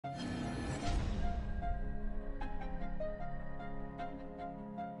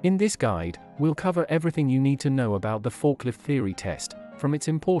In this guide, we'll cover everything you need to know about the forklift theory test, from its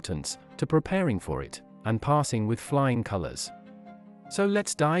importance, to preparing for it, and passing with flying colors. So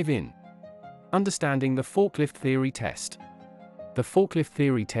let's dive in. Understanding the forklift theory test. The forklift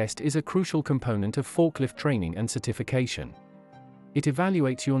theory test is a crucial component of forklift training and certification. It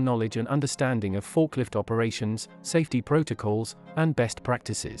evaluates your knowledge and understanding of forklift operations, safety protocols, and best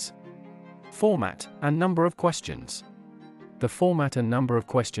practices. Format and number of questions. The format and number of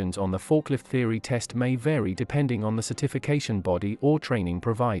questions on the forklift theory test may vary depending on the certification body or training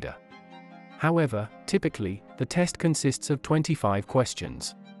provider. However, typically, the test consists of 25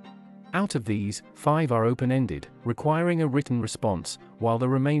 questions. Out of these, 5 are open-ended, requiring a written response, while the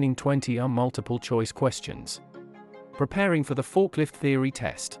remaining 20 are multiple-choice questions. Preparing for the forklift theory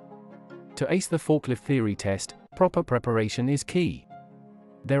test. To ace the forklift theory test, proper preparation is key.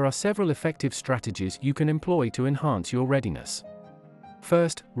 There are several effective strategies you can employ to enhance your readiness.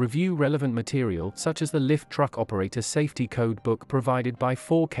 First, review relevant material such as the Lift Truck Operator Safety Code book provided by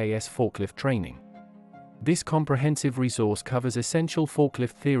 4KS Forklift Training. This comprehensive resource covers essential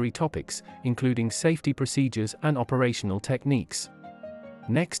forklift theory topics, including safety procedures and operational techniques.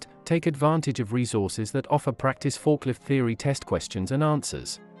 Next, take advantage of resources that offer practice forklift theory test questions and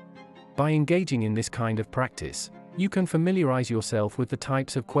answers. By engaging in this kind of practice, you can familiarize yourself with the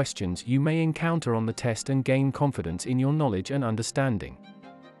types of questions you may encounter on the test and gain confidence in your knowledge and understanding.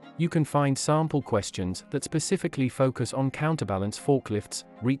 You can find sample questions that specifically focus on counterbalance forklifts,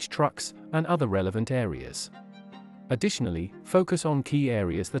 reach trucks, and other relevant areas. Additionally, focus on key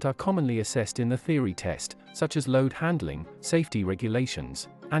areas that are commonly assessed in the theory test, such as load handling, safety regulations,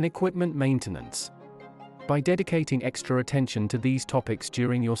 and equipment maintenance. By dedicating extra attention to these topics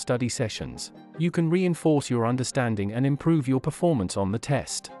during your study sessions, you can reinforce your understanding and improve your performance on the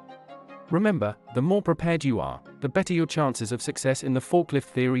test. Remember, the more prepared you are, the better your chances of success in the forklift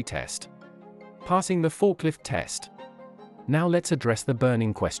theory test. Passing the forklift test. Now let's address the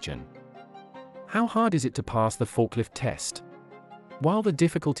burning question. How hard is it to pass the forklift test? While the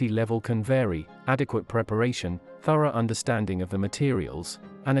difficulty level can vary, adequate preparation, thorough understanding of the materials,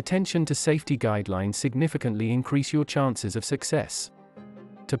 and attention to safety guidelines significantly increase your chances of success.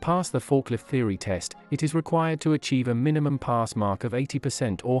 To pass the forklift theory test, it is required to achieve a minimum pass mark of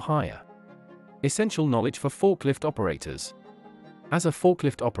 80% or higher. Essential knowledge for forklift operators. As a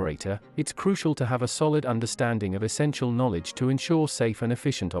forklift operator, it's crucial to have a solid understanding of essential knowledge to ensure safe and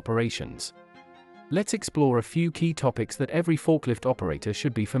efficient operations. Let's explore a few key topics that every forklift operator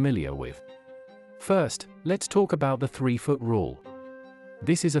should be familiar with. First, let's talk about the 3-foot rule.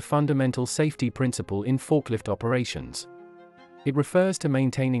 This is a fundamental safety principle in forklift operations. It refers to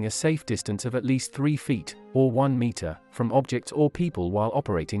maintaining a safe distance of at least 3 feet, or 1 meter, from objects or people while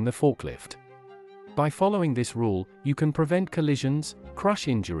operating the forklift. By following this rule, you can prevent collisions, crush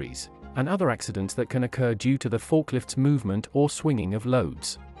injuries, and other accidents that can occur due to the forklift's movement or swinging of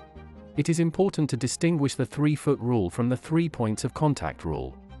loads. It is important to distinguish the 3-foot rule from the 3 points of contact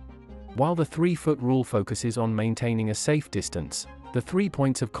rule. While the 3-foot rule focuses on maintaining a safe distance, the 3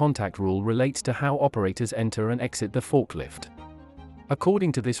 points of contact rule relates to how operators enter and exit the forklift.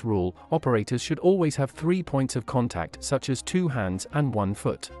 According to this rule, operators should always have 3 points of contact such as 2 hands and 1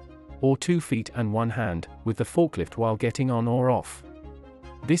 foot, or 2 feet and 1 hand, with the forklift while getting on or off.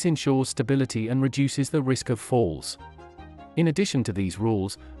 This ensures stability and reduces the risk of falls. In addition to these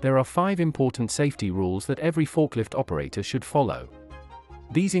rules, there are 5 important safety rules that every forklift operator should follow.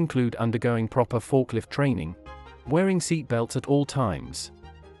 These include undergoing proper forklift training, wearing seat belts at all times,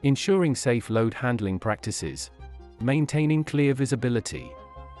 ensuring safe load handling practices, maintaining clear visibility,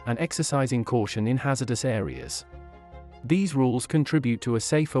 and exercising caution in hazardous areas. These rules contribute to a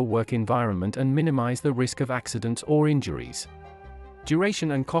safer work environment and minimize the risk of accidents or injuries.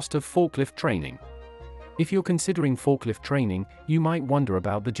 Duration and cost of forklift training. If you're considering forklift training, you might wonder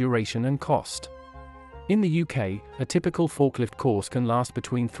about the duration and cost. In the UK, a typical forklift course can last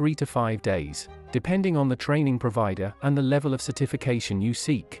between 3 to 5 days, depending on the training provider and the level of certification you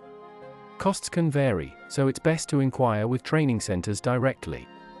seek. Costs can vary, so it's best to inquire with training centers directly.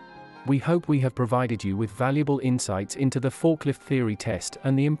 We hope we have provided you with valuable insights into the forklift theory test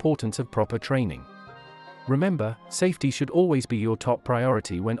and the importance of proper training. Remember, safety should always be your top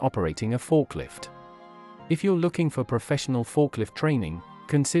priority when operating a forklift. If you're looking for professional forklift training,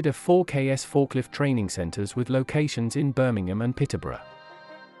 consider 4KS Forklift Training Centers with locations in Birmingham and Peterborough.